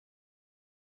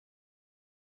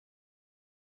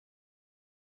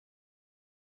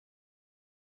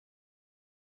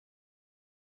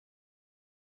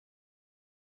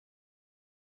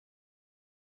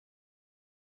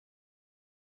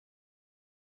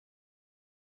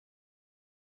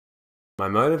My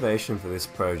motivation for this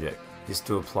project is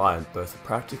to apply both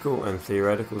practical and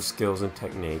theoretical skills and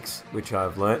techniques which I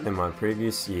have learnt in my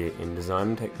previous year in design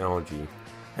and technology,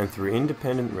 and through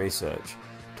independent research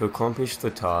to accomplish the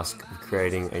task of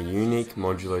creating a unique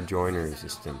modular joinery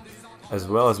system, as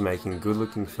well as making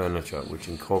good-looking furniture which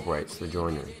incorporates the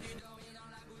joinery.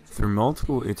 Through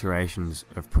multiple iterations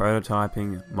of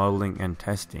prototyping, modelling and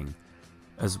testing,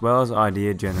 as well as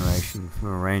idea generation from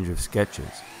a range of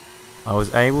sketches, I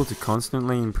was able to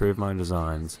constantly improve my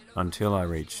designs until I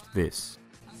reached this.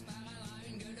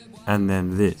 And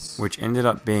then this, which ended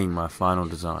up being my final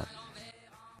design.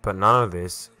 But none of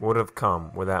this would have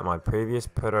come without my previous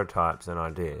prototypes and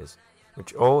ideas,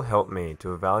 which all helped me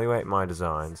to evaluate my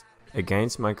designs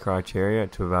against my criteria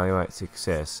to evaluate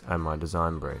success and my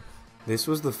design brief. This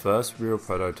was the first real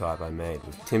prototype I made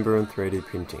with timber and 3D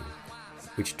printing,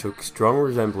 which took strong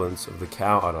resemblance of the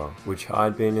cow udder which I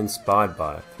had been inspired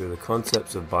by through the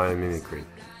concepts of biomimicry.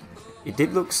 It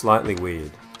did look slightly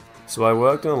weird, so I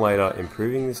worked on later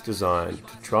improving this design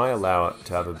to try allow it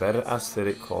to have a better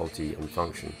aesthetic quality and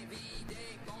function.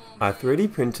 I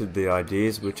 3D printed the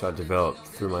ideas which I developed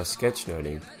through my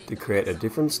sketchnoting to create a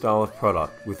different style of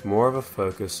product with more of a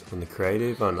focus on the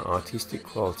creative and artistic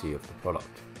quality of the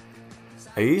product.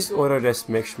 I used Autodesk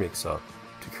Mesh Mixer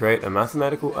to create a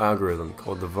mathematical algorithm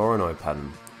called the Voronoi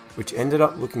pattern, which ended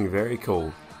up looking very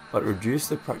cool, but reduced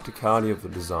the practicality of the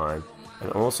design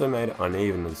and also made it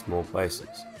uneven in small places.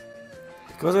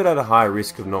 Because it had a high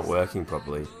risk of not working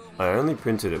properly, I only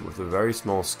printed it with a very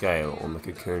small scale on the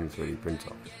Cocoon 3D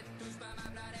printer.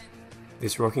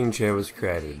 This rocking chair was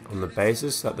created on the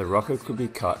basis that the rocker could be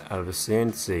cut out of a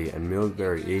CNC and milled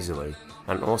very easily,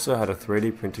 and also had a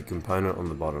 3D printed component on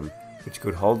the bottom which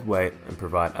could hold weight and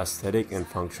provide aesthetic and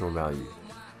functional value.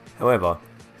 However,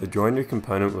 the joinery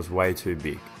component was way too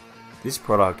big. This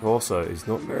product also is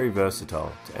not very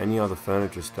versatile to any other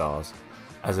furniture styles,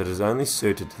 as it is only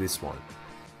suited to this one.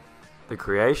 The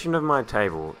creation of my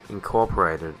table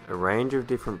incorporated a range of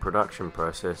different production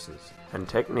processes and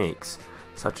techniques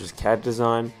such as CAD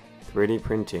design, 3D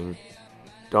printing,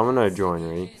 domino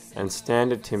joinery and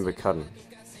standard timber cutting.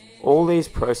 All these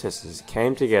processes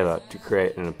came together to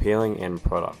create an appealing end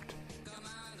product.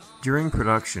 During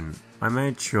production, I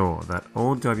made sure that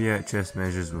all WHS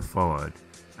measures were followed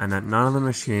and that none of the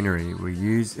machinery were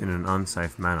used in an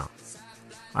unsafe manner.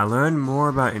 I learned more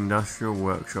about industrial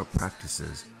workshop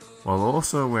practices while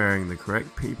also wearing the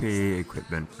correct PPE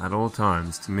equipment at all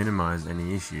times to minimize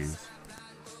any issues.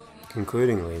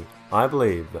 Concludingly, I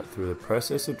believe that through the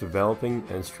process of developing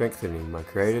and strengthening my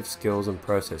creative skills and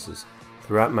processes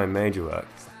throughout my major work,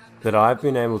 that I've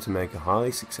been able to make a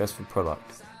highly successful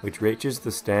product which reaches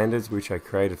the standards which I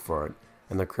created for it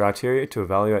and the criteria to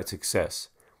evaluate success,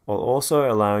 while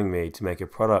also allowing me to make a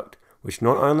product which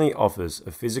not only offers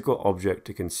a physical object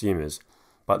to consumers,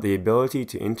 but the ability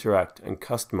to interact and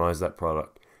customize that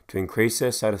product to increase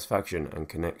their satisfaction and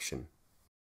connection.